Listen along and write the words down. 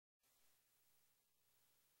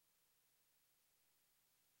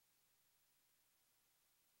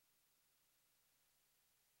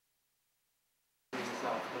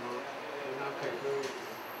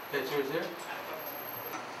volunteers here?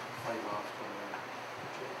 5 after.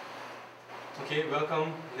 Okay,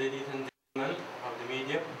 welcome ladies and gentlemen of the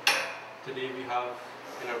media. Today we have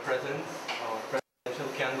in our presence our presidential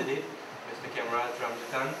candidate, Mr. Kemraj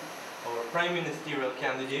Ramjatan, our prime ministerial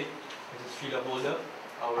candidate, Mrs. Sheila Holder,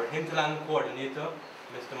 our hinterland coordinator,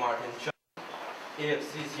 Mr. Martin Chung,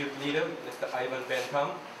 AFC's youth leader, Mr. Ivan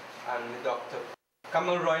Bentham, and Dr.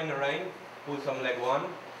 Kamal Roy Narain, who's from Legwan,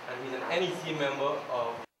 and he's an NEC member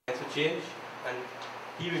of Alliance for Change, and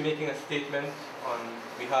he'll be making a statement on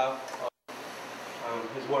behalf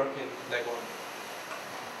of his work in Legwan.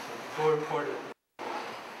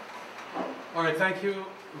 All right, thank you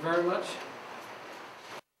very much.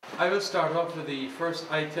 I will start off with the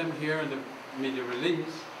first item here in the media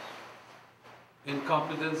release.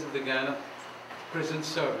 Incompetence of the Guyana Prison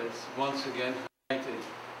Service once again highlighted.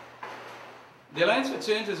 The Alliance for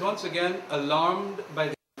Change is once again alarmed by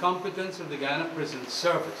the incompetence of the Guyana Prison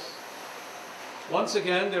Service. Once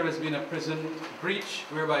again, there has been a prison breach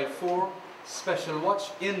whereby 4 special watch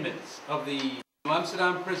inmates of the New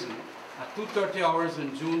Amsterdam prison at 2:30 hours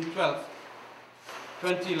on June 12,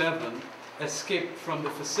 2011 escaped from the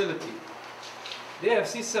facility. The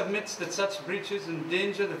AFC submits that such breaches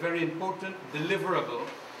endanger the very important deliverable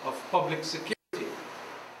of public security.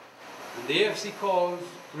 And the AFC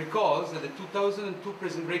recalls that the 2002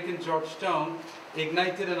 prison break in Georgetown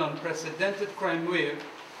ignited an unprecedented crime wave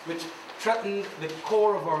which threatened the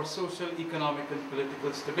core of our social, economic and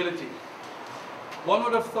political stability. One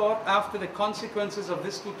would have thought after the consequences of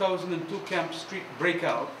this 2002 Camp Street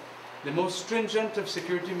breakout, the most stringent of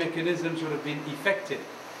security mechanisms would have been effective.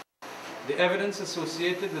 The evidence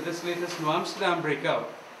associated with this latest New Amsterdam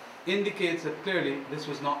breakout indicates that clearly this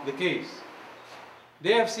was not the case.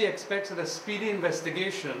 The AFC expects that a speedy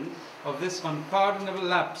investigation of this unpardonable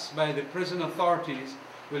lapse by the prison authorities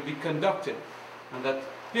will be conducted and that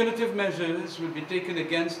punitive measures will be taken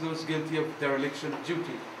against those guilty of dereliction of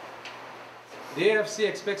duty. The AFC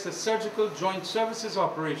expects a surgical joint services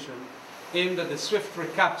operation aimed at the swift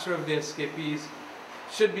recapture of the escapees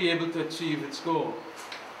should be able to achieve its goal.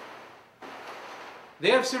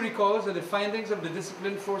 The AFC recalls that the findings of the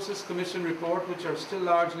Disciplined Forces Commission report, which are still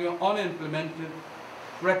largely unimplemented,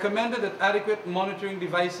 recommended that adequate monitoring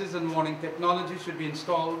devices and warning technology should be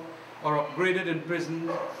installed or upgraded in prisons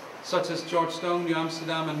such as Georgetown, New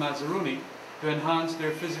Amsterdam and Mazaruni to enhance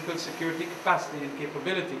their physical security capacity and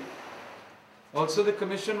capability. Also, the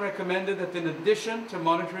Commission recommended that in addition to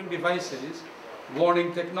monitoring devices,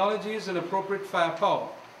 warning technologies and appropriate firepower,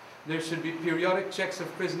 there should be periodic checks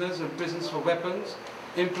of prisoners and prisons for weapons,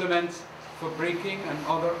 implements for breaking and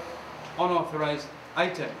other unauthorized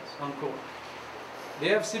items, unquote. The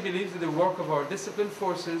AFC believes that the work of our disciplined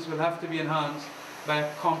forces will have to be enhanced by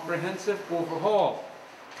a comprehensive overhaul,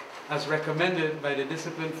 as recommended by the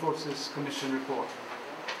Disciplined Forces Commission report.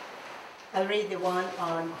 I'll read the one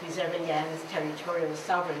on preserving Guyana's territorial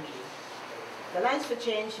sovereignty. The Alliance for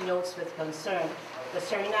Change notes with concern that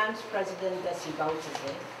Suriname's President Dessie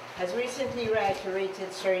Bouterse has recently reiterated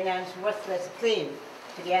Suriname's worthless claim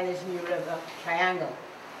to Guyana's New River Triangle.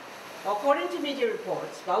 According to media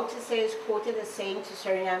reports, Bouterse is quoted as saying to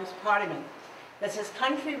Suriname's parliament that his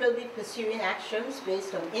country will be pursuing actions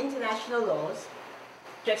based on international laws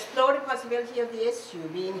to explore the possibility of the issue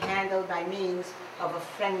being handled by means of a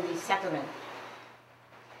friendly settlement.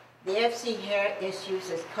 The AFC here issues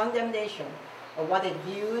its condemnation of what it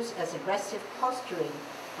views as aggressive posturing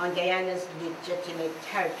on Guyana's legitimate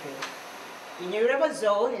territory. The New River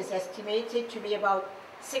Zone is estimated to be about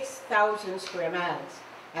 6,000 square miles,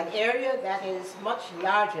 an area that is much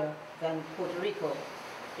larger than Puerto Rico.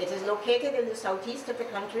 It is located in the southeast of the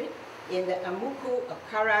country in the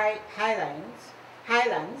Amuku-Akarai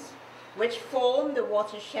highlands, which form the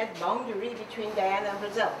watershed boundary between Guyana and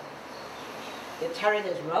Brazil. The terrain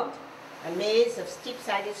is rugged, a maze of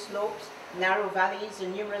steep-sided slopes, narrow valleys,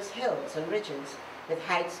 and numerous hills and ridges with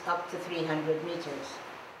heights up to 300 meters.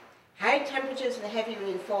 High temperatures and heavy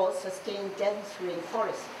rainfalls sustain dense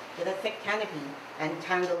rainforests with a thick canopy and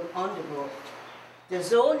tangled undergrowth. The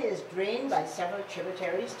zone is drained by several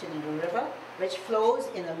tributaries to the New River, which flows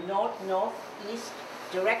in a north-northeast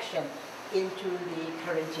direction into the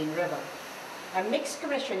Carinthian River. A mixed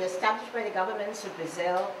commission established by the governments of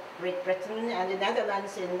Brazil, Great Britain, and the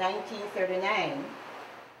Netherlands in 1939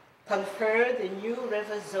 conferred the New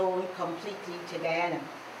River Zone completely to Guyana.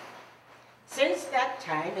 Since that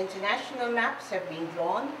time, international maps have been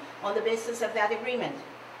drawn on the basis of that agreement.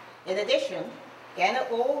 In addition, Guyana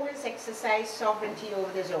always exercised sovereignty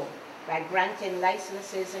over the zone by granting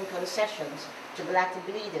licenses and concessions to black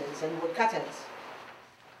bleeders and woodcutters.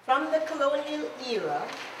 From the colonial era,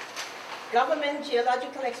 Government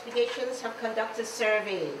geological expeditions have conducted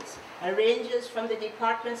surveys, and rangers from the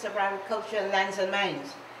Departments of Agriculture and Lands and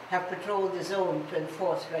Mines have patrolled the zone to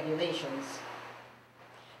enforce regulations.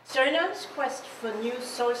 Suriname's quest for new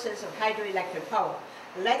sources of hydroelectric power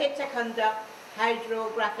led it to conduct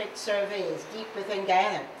hydrographic surveys deep within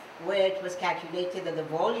Guyana, where it was calculated that the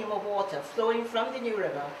volume of water flowing from the new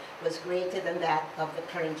river was greater than that of the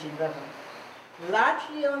Currentine River.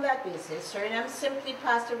 Largely on that basis, Suriname simply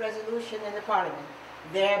passed a resolution in the Parliament,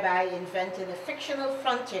 thereby inventing a fictional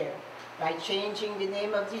frontier by changing the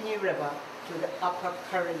name of the new river to the Upper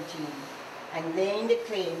Currentine and laying the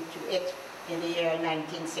claim to it in the year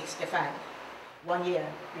 1965, 1 year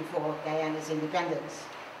before Guyana's independence.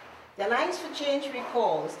 The Alliance for Change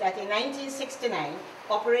recalls that in 1969,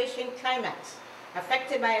 Operation Climax,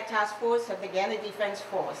 affected by a task force of the Guyana Defense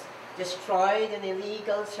Force, destroyed an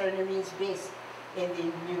illegal Surinamese base in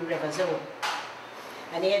the New River Zone.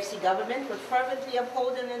 An AFC government would fervently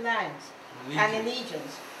uphold an alliance and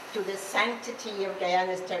allegiance to the sanctity of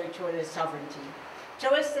Guyana's territorial sovereignty.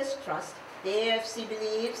 Towards this trust, the AFC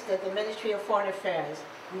believes that the Ministry of Foreign Affairs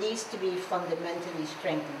needs to be fundamentally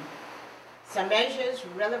strengthened. Some measures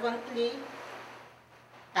relevantly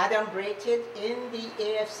adumbrated in the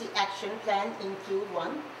AFC Action Plan include: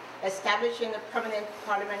 1, establishing a permanent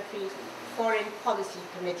parliamentary foreign policy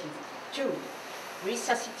committee; 2,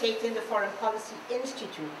 resuscitating the Foreign Policy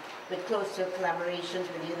Institute with closer collaborations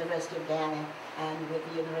with the University of Guyana and with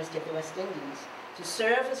the University of the West Indies to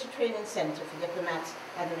serve as a training center for diplomats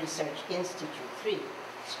and a research institute; 3,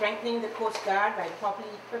 strengthening the Coast Guard by properly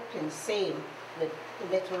equipping same with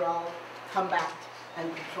littoral combat and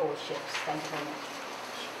patrol ships. Thank you very much.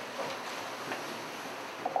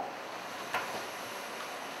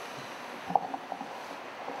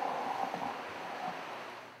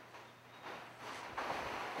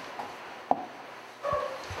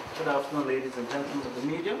 Good afternoon, ladies and gentlemen of the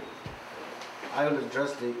media. I will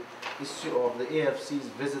address the issue of the AFC's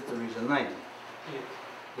visit to Region 9.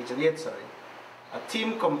 Region 8, sorry. A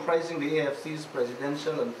team comprising the AFC's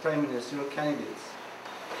presidential and prime ministerial candidates,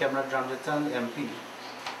 Kemra Dramjatan MP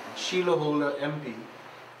and Sheila Holder MP,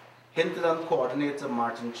 hinted on coordinator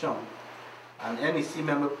Martin Chung and NEC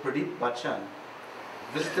member Pradeep Bachchan,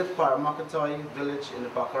 visited Paramakatoi village in the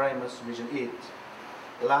Pacaraimos, Region 8,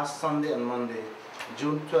 last Sunday and Monday,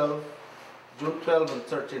 June 12 and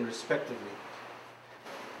 13 respectively.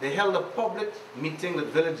 They held a public meeting with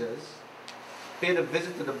villagers, paid a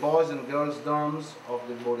visit to the boys and girls dorms of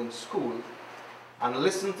the boarding school, and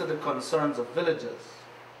listened to the concerns of villagers.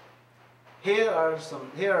 Here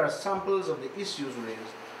are samples of the issues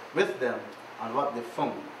raised with them and what they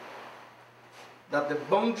found. That the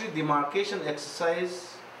boundary demarcation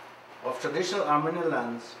exercise of traditional Armenian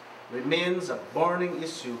lands remains a burning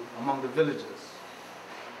issue among the villagers.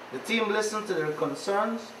 The team listened to their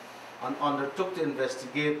concerns and undertook to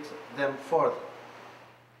investigate them further.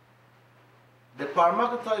 The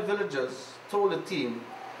Paramakatoi villagers told the team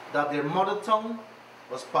that their mother tongue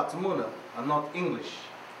was Patamuna and not English.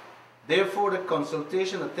 Therefore, the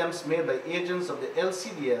consultation attempts made by agents of the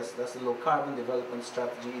LCDS, that's the Low Carbon Development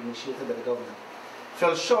Strategy initiated by the government,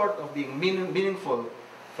 fell short of being meaningful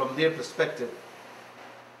from their perspective.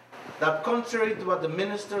 That contrary to what the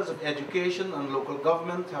ministers of education and local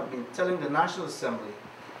government have been telling the National Assembly,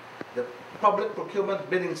 the public procurement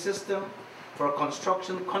bidding system for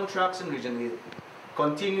construction contracts in Region 8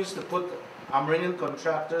 continues to put Amerindian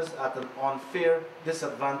contractors at an unfair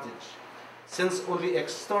disadvantage, since only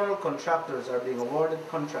external contractors are being awarded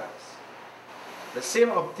contracts. The same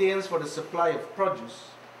obtains for the supply of produce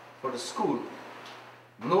for the school.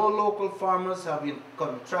 No local farmers have been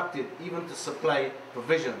contracted even to supply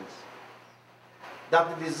provisions.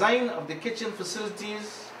 That the design of the kitchen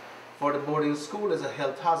facilities for the boarding school is a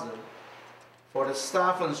health hazard for the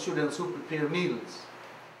staff and students who prepare meals.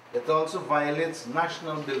 It also violates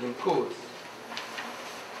national building codes.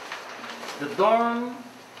 The dorm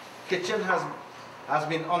kitchen has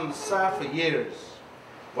been understaffed for years,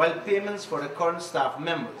 while payments for the current staff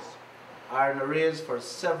members are in arrears for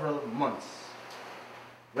several months.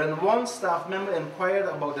 When one staff member inquired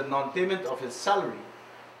about the non-payment of his salary,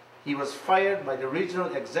 he was fired by the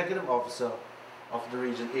regional executive officer of the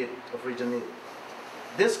Region 8.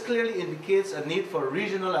 This clearly indicates a need for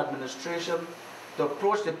regional administration to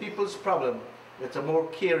approach the people's problem with a more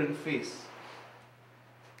caring face.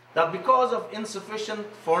 That because of insufficient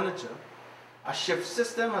furniture, a shift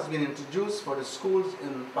system has been introduced for the schools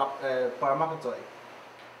in Paramakatoi.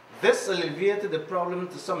 This alleviated the problem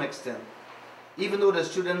to some extent, even though the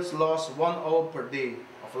students lost 1 hour per day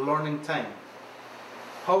of learning time.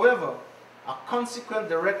 However, a consequent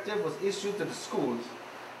directive was issued to the schools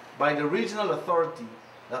by the regional authority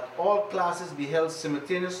that all classes be held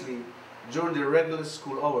simultaneously during the regular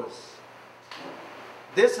school hours.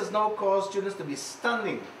 This has now caused students to be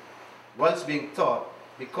standing whilst being taught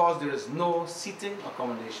because there is no seating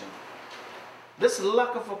accommodation. This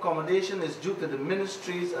lack of accommodation is due to the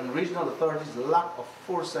ministries and regional authorities' lack of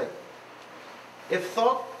foresight. If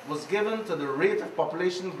thought was given to the rate of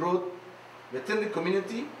population growth within the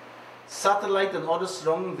community, satellite and other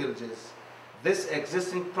surrounding villages, this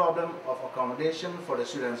existing problem of accommodation for the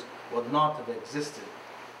students would not have existed.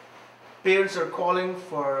 Parents are calling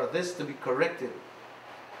for this to be corrected.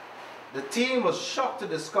 The team was shocked to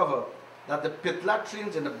discover that the pit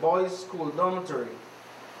latrines in the boys' school dormitory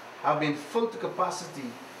have been full to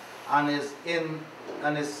capacity and is in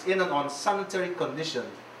an unsanitary condition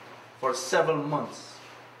for several months.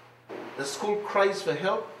 The school cries for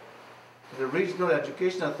help to the regional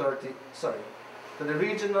education authorities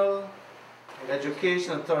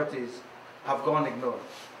have gone ignored.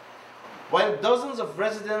 While dozens of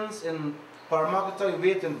residents in Paramakatoi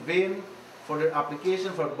wait in vain for their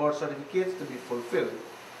application for birth certificates to be fulfilled,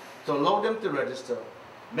 to allow them to register,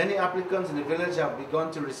 many applicants in the village have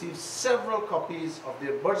begun to receive several copies of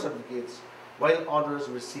their birth certificates, while others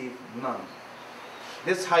receive none.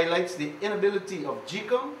 This highlights the inability of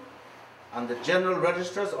GCOM and the General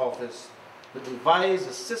Registrar's Office to devise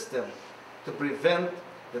a system to prevent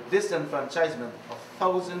the disenfranchisement of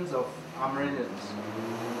thousands of Amerindians,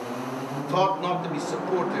 thought not to be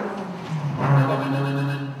supportive.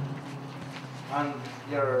 And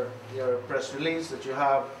your press release that you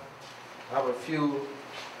have a few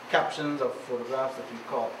captions of photographs that we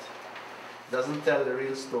caught. Doesn't tell the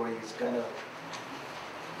real story. It's kind of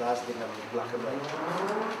dazzling and black and white.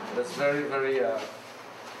 That's very, very.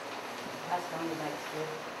 Pass down the mic, sir.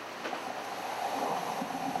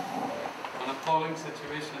 An appalling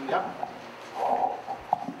situation. Yep.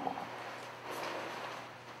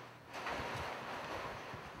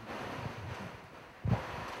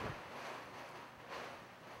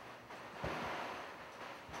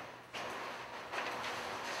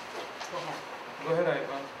 Go ahead,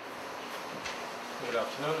 Ivan. Good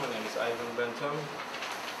afternoon, my name is Ivan Bentham.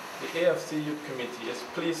 The AFC Youth Committee is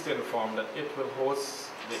pleased to inform that it will host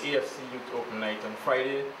the AFC Youth Open Night on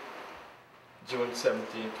Friday, June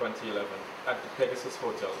 17, 2011 at the Pegasus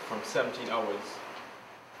Hotel from 17 hours.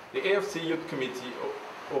 The AFC Youth Committee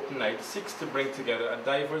Open Night seeks to bring together a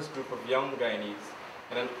diverse group of young Guyanese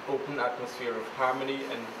in an open atmosphere of harmony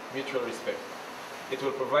and mutual respect. It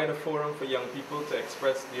will provide a forum for young people to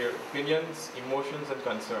express their opinions, emotions, and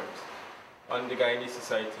concerns on the Guyanese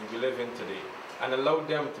society we live in today, and allow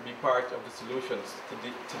them to be part of the solutions to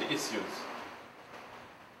the issues.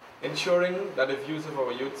 Ensuring that the views of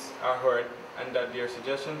our youths are heard and that their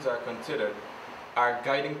suggestions are considered are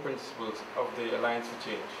guiding principles of the Alliance for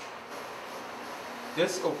Change.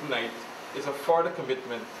 This open night is a further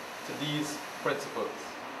commitment to these principles.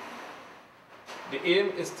 The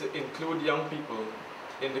aim is to include young people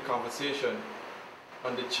in the conversation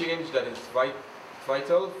on the change that is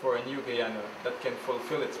vital for a new Guyana that can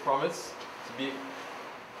fulfill its promise to be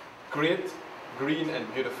great, green, and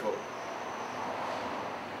beautiful.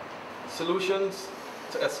 Solutions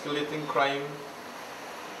to escalating crime,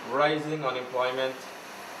 rising unemployment,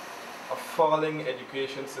 a falling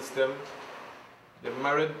education system, the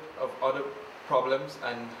myriad of other problems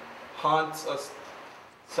that haunts us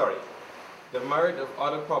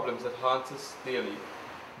daily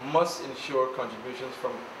must ensure contributions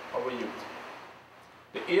from our youth.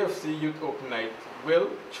 The AFC Youth Open Night will,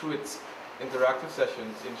 through its interactive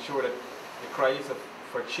sessions, ensure that the cries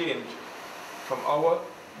for change from our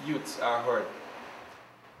youths are heard.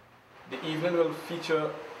 The evening will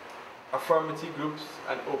feature affirmative groups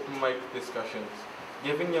and open mic discussions,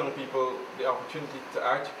 giving young people the opportunity to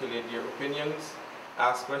articulate their opinions,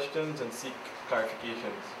 ask questions, and seek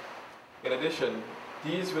clarifications. In addition,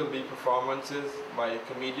 these will be performances by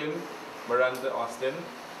comedian Miranda Austin,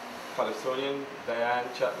 Palestinian Diane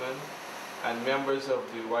Chapman, and members of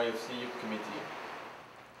the YFC Youth Committee.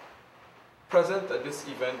 Present at this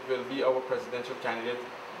event will be our presidential candidate,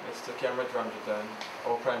 Mr. Cameron Ramjitan,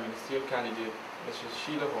 our prime ministerial candidate, Mrs.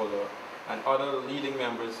 Sheila Holler, and other leading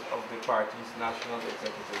members of the party's national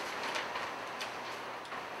executive.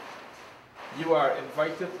 You're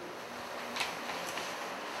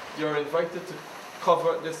invited to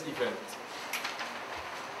cover this event.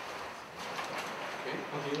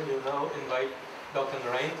 Okay, we'll now invite Dr.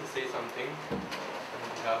 Narayan to say something on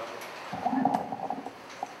behalf.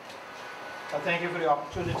 Thank you for the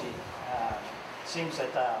opportunity. It seems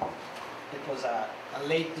that it was a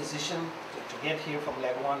late decision to get here from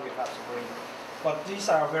Lebanon. We have to bring, but these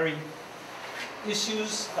are very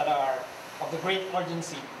issues that are of the great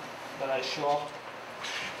urgency that I show up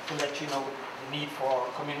to let you know the need for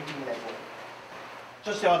community-led work.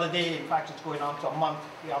 Just the other day, in fact it's going on to a month,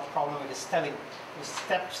 we have a problem with the stelling. The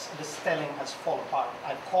steps of the stelling has fallen apart.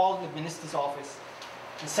 I called the minister's office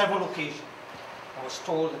on several occasions. I was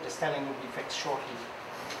told that the stelling would be fixed shortly.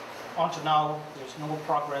 Until now, there's no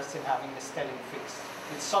progress in having the stelling fixed.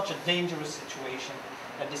 It's such a dangerous situation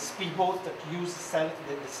that the speedboats that use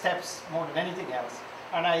the steps more than anything else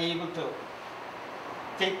are not able to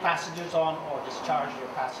take passengers on or discharge their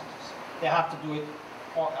passengers. They have to do it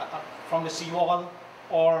from the seawall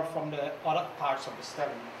or from the other parts of the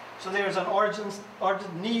stelling. So there is an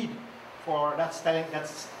urgent need for that stelling,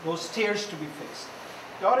 those stairs to be fixed.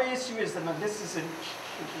 The other issue is that this is in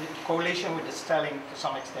correlation with the stelling to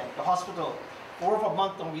some extent. The hospital, for over a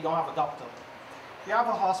month and we don't have a doctor. We have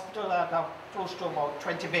a hospital that have close to about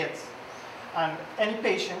 20 beds. And any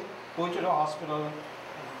patient going to the hospital in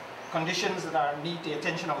conditions that need the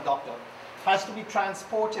attention of a doctor has to be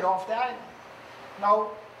transported off the island.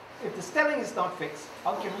 Now, if the stelling is not fixed,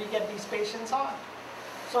 how can we get these patients on?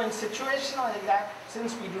 So in situations like that,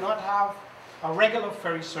 since we do not have a regular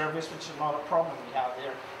ferry service, which is not a problem we have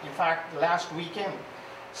there. In fact, last weekend,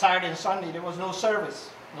 Saturday and Sunday, there was no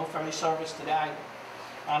service, no ferry service to the island.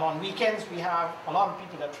 And on weekends, we have a lot of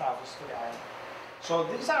people that travels to the island. So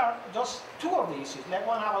these are just two of the issues. Leg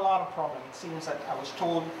one have a lot of problems. It seems that I was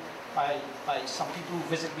told by some people who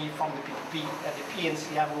visit me from the PPP that the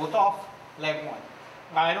PNC have wrote off leg one.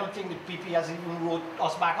 But I don't think the PP has even wrote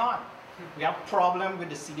us back on. We have a problem with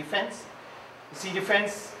the sea defense. The sea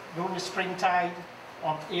defense during the spring tide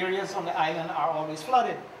on areas on the island are always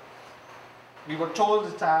flooded. We were told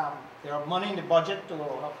that there are money in the budget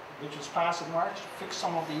which was passed in March to fix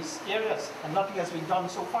some of these areas, and nothing has been done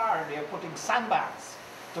so far. They are putting sandbags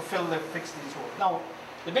to fix these holes. Now,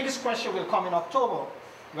 the biggest question will come in October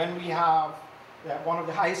when we have one of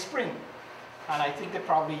the highest spring, and I think that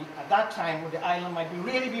probably at that time the island might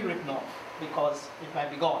really be written off because it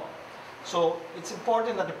might be gone. So it's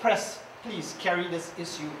important that the press please carry this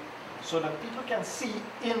issue so that people can see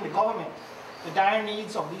in the government the dire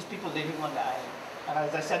needs of these people living on the island. And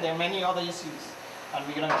as I said, there are many other issues, and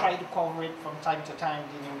we're going to try to cover it from time to time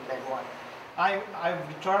dealing with leg one. I've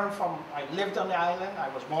returned from, I lived on the island, I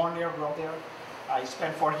was born there, brought there. I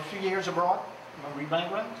spent 43 years abroad, I'm a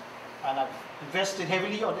remigrant, and I've invested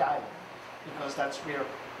heavily on the island because that's where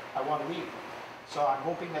I want to be. So I'm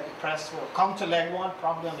hoping that the press will come to leg one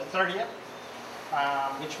probably on the 30th,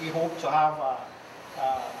 which we hope to have a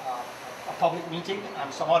public meeting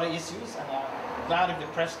and some other issues, and I'm glad if the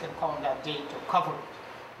press can come on that day to cover it,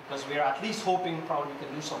 because we're at least hoping probably we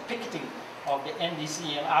can do some picketing of the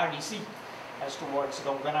NDC and RDC as towards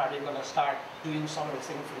when are they going to start doing some of the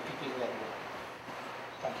things for the people in that way.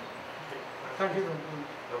 Thank you. Thank you,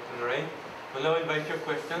 Dr. Narain. We'll now invite your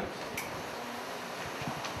questions.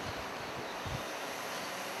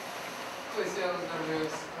 Is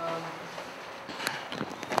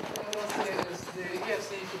the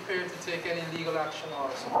AFC prepared to take any legal action or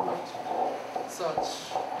support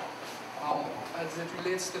such as it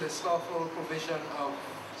relates to the lawful provision of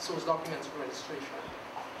source documents for registration?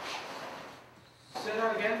 Say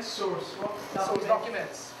that again, source what? Source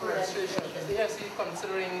documents for registration. Is the AFC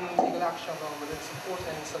considering legal action or will it support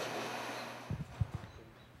any such move?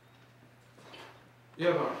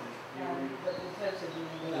 Yeah, Martin.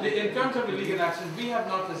 In terms of the legal action, we have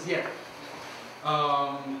not as yet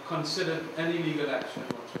considered any legal action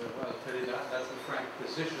whatsoever. I'll tell you that. That's a frank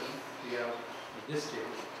position we have at this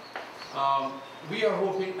stage. We are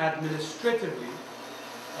hoping administratively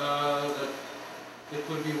that it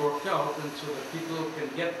will be worked out, and so that people can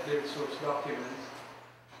get their source documents.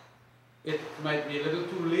 It might be a little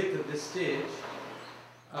too late at this stage.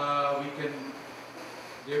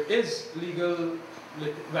 There is litigation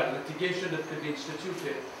that could be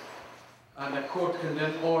instituted, and a court can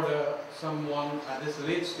then order someone at this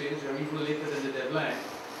late stage or even later than the deadline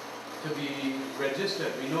to be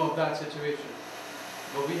registered. We know of that situation.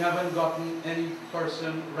 But we haven't gotten any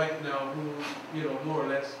person right now who, more or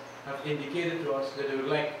less have indicated to us that they would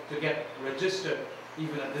like to get registered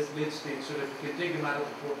even at this late stage, so that we can take them out of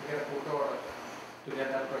the court to get a court order to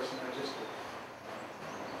get that person registered.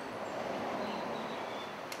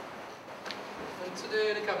 And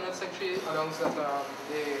today the Cabinet Secretary announced that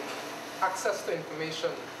the access to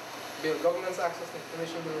information bill, government's access to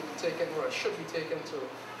information bill will be taken, or should be taken to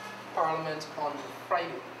Parliament on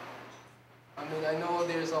Friday. I mean, I know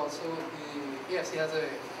there's also the AFC has a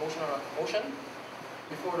motion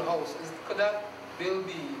before the House. Could that bill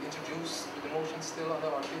be introduced with the motion still on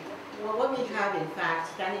our paper? Well, what we have, in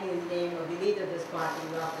fact, standing in the name of the leader of this party,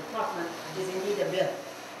 Dr. Trotman, is indeed a bill.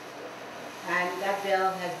 And that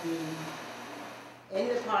bill has been in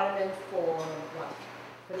the Parliament for what?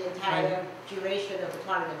 For the entire duration of the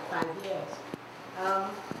Parliament, 5 years.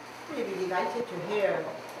 We'd be delighted to hear,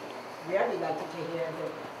 we are delighted to hear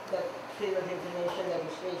that freedom of information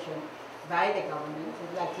legislation by the government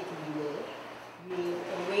is likely to be made. We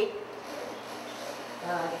await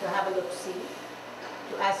to have a look-see,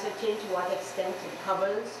 to ascertain to what extent it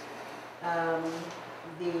covers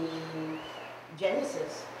the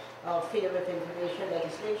genesis of freedom of information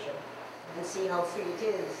legislation and see how free it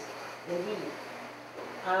is indeed.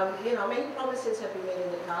 You know, many promises have been made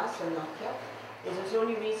in the past and not kept. It was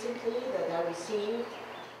only recently that I received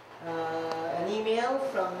an email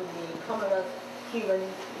from the Commonwealth Human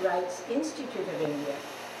Rights Institute of India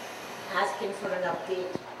asking for an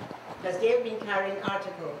update because they've been carrying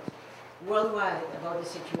articles worldwide about the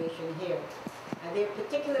situation here. And they're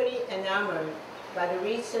particularly enamored by the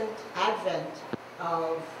recent advent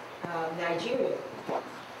of Nigeria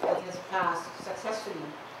that has passed successfully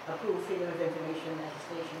approved freedom of information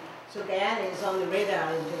legislation. So Guyana is on the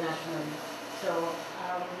radar internationally. So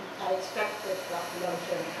I expect that Dr.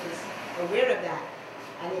 Lumsden is aware of that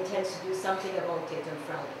and intends to do something about it on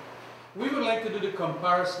Friday. We would like to do the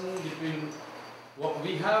comparison between what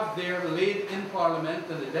we have there laid in Parliament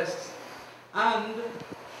and the desks and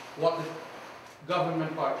what the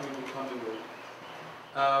government party will be coming with.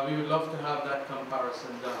 We would love to have that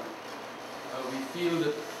comparison done. We feel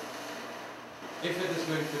that if it is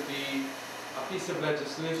going to be a piece of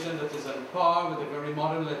legislation that is on par with the very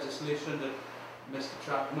modern legislation that Mr.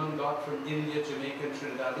 Chapman got from India, Jamaica and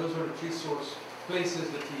Trinidad, those are the three source places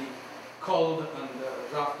that he called and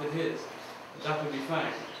drafted his. That would be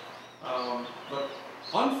fine. But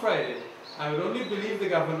on Friday, I would only believe the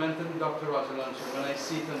government and Dr. Roger Luncher when I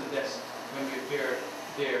see it on the desk when we appear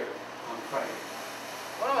there on Friday.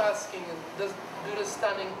 What I'm asking is, do the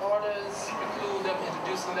standing orders preclude them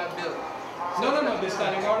introducing that bill? No, the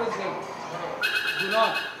standing orders do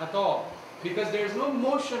not at all, because there is no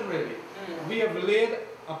motion really. We have laid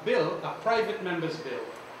a bill, a private member's bill,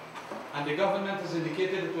 and the government has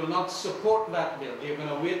indicated it will not support that bill. They're going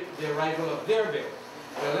to wait the arrival of their bill.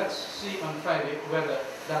 Well, let's see on Friday whether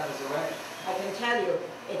that has arrived. I can tell you,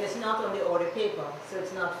 it is not on the order paper, so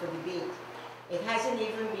it's not for debate. It hasn't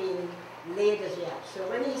even been laid as yet. So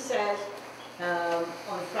when he says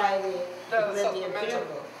on Friday it will be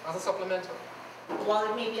available. As a supplemental?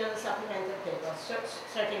 Well, it may be on a supplemental paper,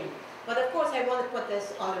 certainly. But of course I want to put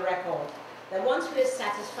this on the record, that once we are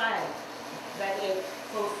satisfied that it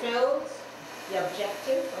fulfills the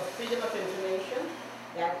objective of freedom of information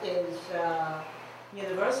that is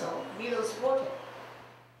universal, we will support it.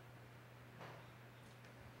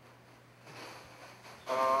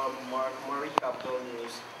 Mark Murray, Capital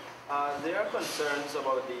News. There are concerns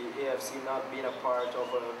about the AFC not being a part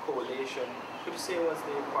of a coalition. Could you say what's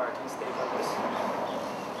the party's take on this?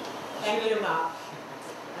 Thank you, Mark.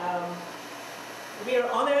 We are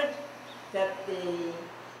honored that the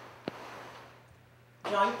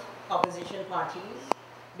joint opposition parties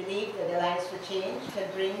believe that the Alliance for Change can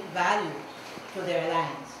bring value to their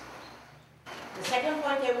alliance. The second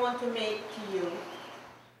point I want to make to you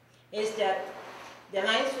is that the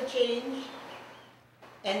Alliance for Change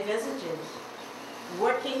envisages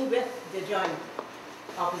working with the joint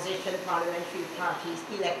opposition parliamentary parties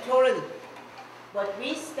electorally, but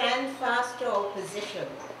we stand fast to our position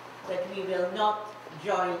that we will not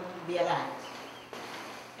join the alliance.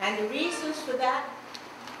 And the reasons for that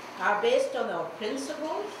are based on our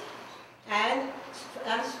principles and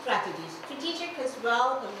strategies, strategic as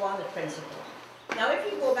well as one of principle. Now, if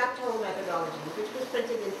you go back to our methodology, which was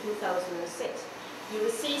printed in 2006, you will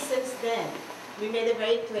see since then we made it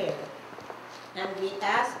very clear, and we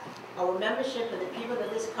asked our membership and the people of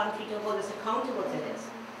this country to hold us accountable to this,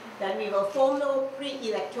 that we will form no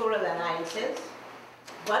pre-electoral alliances,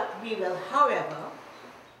 but we will, however,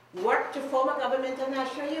 work to form a government of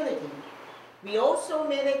national unity. We also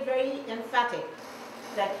made it very emphatic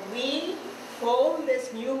that we form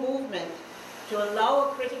this new movement to allow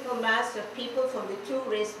a critical mass of people from the two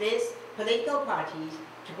race-based political parties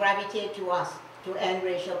to gravitate to us to end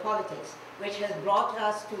racial politics, which has brought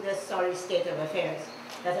us to this sorry state of affairs,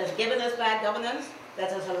 that has given us bad governance,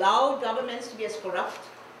 that has allowed governments to be as corrupt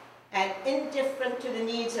and indifferent to the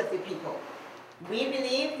needs of the people. We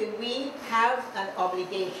believe that we have an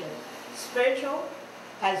obligation, spiritual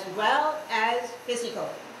as well as physical,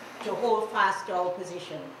 to hold fast to our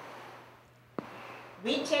position.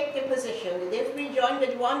 We take the position that if we join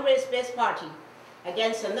with one race-based party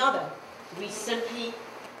against another, we simply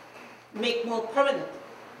make more permanent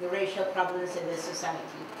the racial problems in this society.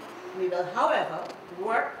 We will, however,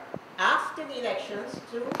 work after the elections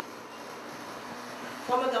to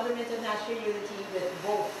form a government of national unity with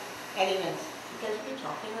both elements, because we're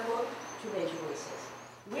talking about two major races.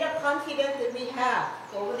 We are confident that we have,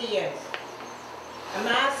 over the years,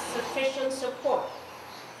 amassed sufficient support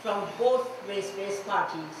from both race-based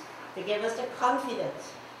parties to give us the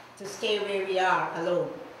confidence to stay where we are alone.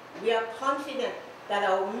 We are confident that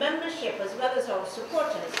our membership, as well as our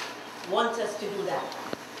supporters, want us to do that.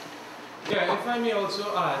 Yeah, if I may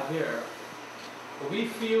also add here, we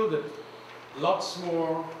feel that lots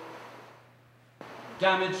more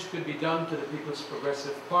damage could be done to the People's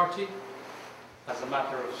Progressive Party as a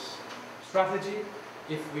matter of strategy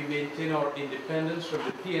if we maintain our independence from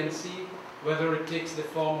the PNC, whether it takes the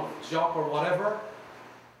form of job or whatever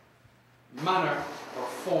manner or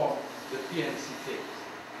form the PNC takes.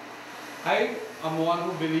 I am one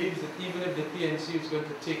who believes that even if the PNC is going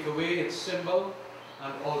to take away its symbol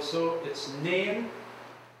and also its name,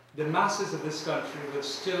 the masses of this country will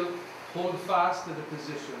still hold fast to the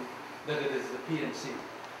position that it is the PNC.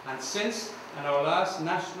 And since in our last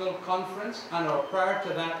national conference and our prior to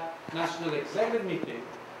that national executive meeting,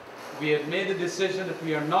 we had made a decision that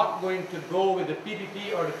we are not going to go with the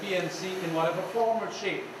PPP or the PNC in whatever form or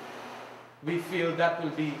shape. We feel that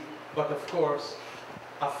will be, but of course,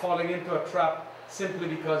 a falling into a trap simply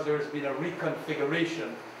because there has been a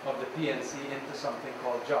reconfiguration of the PNC into something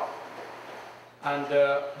called JOB. And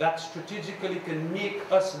that strategically can make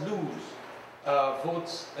us lose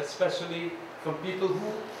votes, especially from people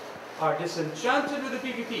who are disenchanted with the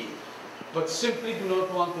PPP, but simply do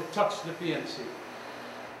not want to touch the PNC.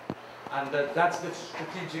 And that's the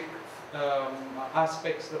strategic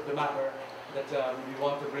aspects of the matter that we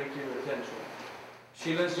want to bring to your attention.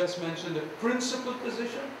 Sheila's just mentioned the principal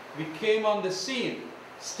position. We came on the scene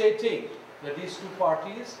stating that these two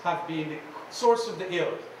parties have been the source of the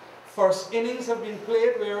ill. First innings have been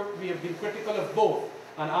played where we have been critical of both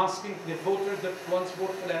and asking the voters that once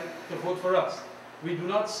vote for them to vote for us. We do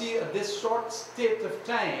not see at this short state of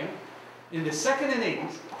time in the second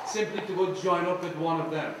innings simply to go join up with one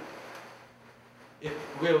of them. It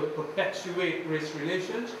will perpetuate race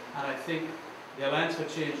relations, and I think the Alliance for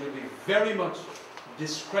Change will be very much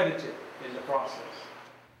discredited in the process.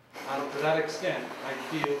 And to that extent, I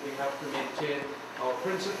feel we have to maintain our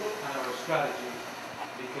principle and our strategy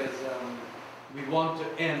because we want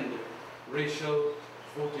to end racial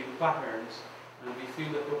voting patterns, and we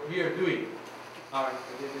feel that what we are doing are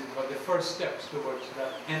the first steps towards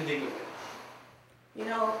that ending of it. You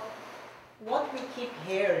know, what we keep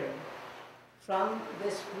hearing from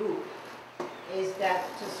this group is that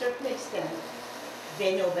to a certain extent,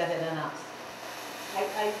 they know better than us.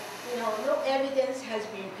 No evidence has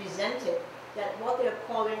been presented that what they're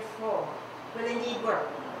calling for will indeed work.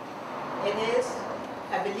 It is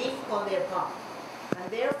a belief on their part.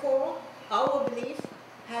 And therefore, our belief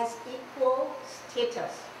has equal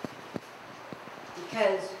status.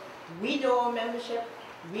 Because we know our membership,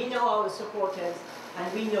 we know our supporters,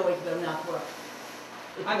 and we know it will not work.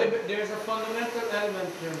 And there's a fundamental element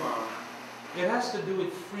here, Mark. It has to do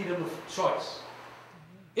with freedom of choice.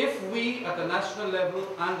 If we, at the national level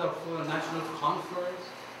and for a national conference,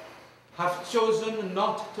 have chosen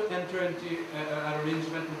not to enter into an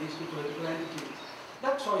arrangement with these two political entities,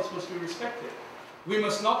 that choice must be respected. We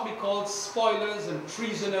must not be called spoilers and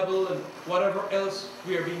treasonable and whatever else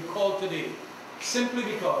we are being called today, simply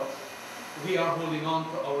because we are holding on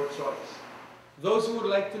to our choice. Those who would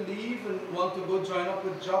like to leave and want to go join up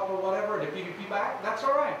with JOP or whatever, the PPP back, that's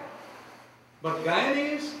all right. But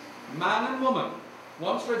Guyanese, man and woman,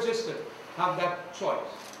 once registered, have that choice.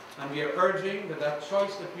 And we are urging that that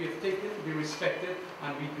choice that we have taken be respected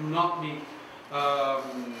and we do not be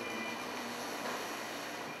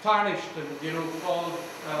tarnished and called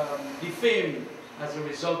defamed as a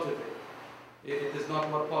result of it. It is not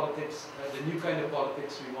what politics, the new kind of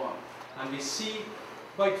politics we want. And we see,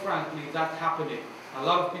 quite frankly, that happening. A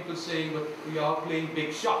lot of people saying, but we are playing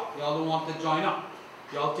big shot. Y'all don't want to join up.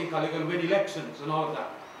 Y'all think are going to win elections and all of that.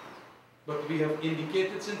 But we have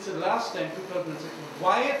indicated since the last time, 2006,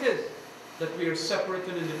 why it is that we are separate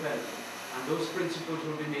and independent. And those principles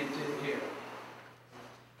will be maintained here.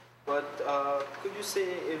 But could you say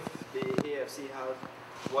if the AFC have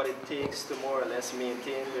what it takes to more or less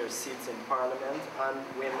maintain their seats in Parliament and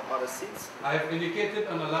win other seats? I have indicated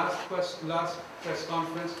on the last press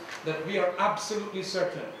conference that we are absolutely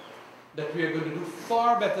certain that we are going to do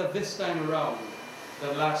far better this time around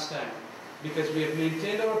than last time. Because we have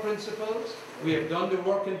maintained our principles, we have done the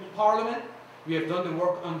work in Parliament, we have done the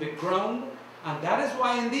work on the ground, And that is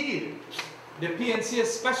why indeed the PNC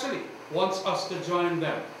especially wants us to join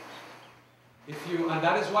them. And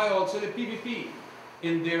that is why also the PPP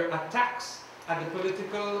in their attacks at the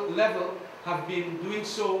political level have been doing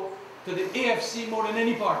so to the AFC more than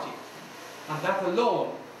any party. And that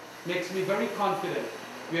alone makes me very confident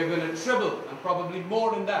we are going to triple, and probably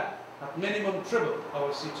more than that, at minimum triple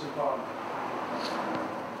our seats in Parliament.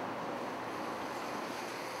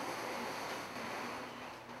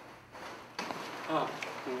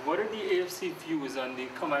 What are the AFC views on the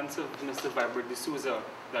comments of Mr. Viber D'Souza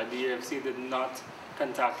that the AFC did not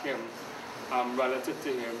contact him relative to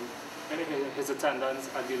him and his attendance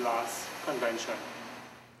at the last convention?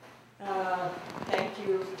 Thank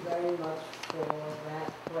you very much for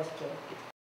that question.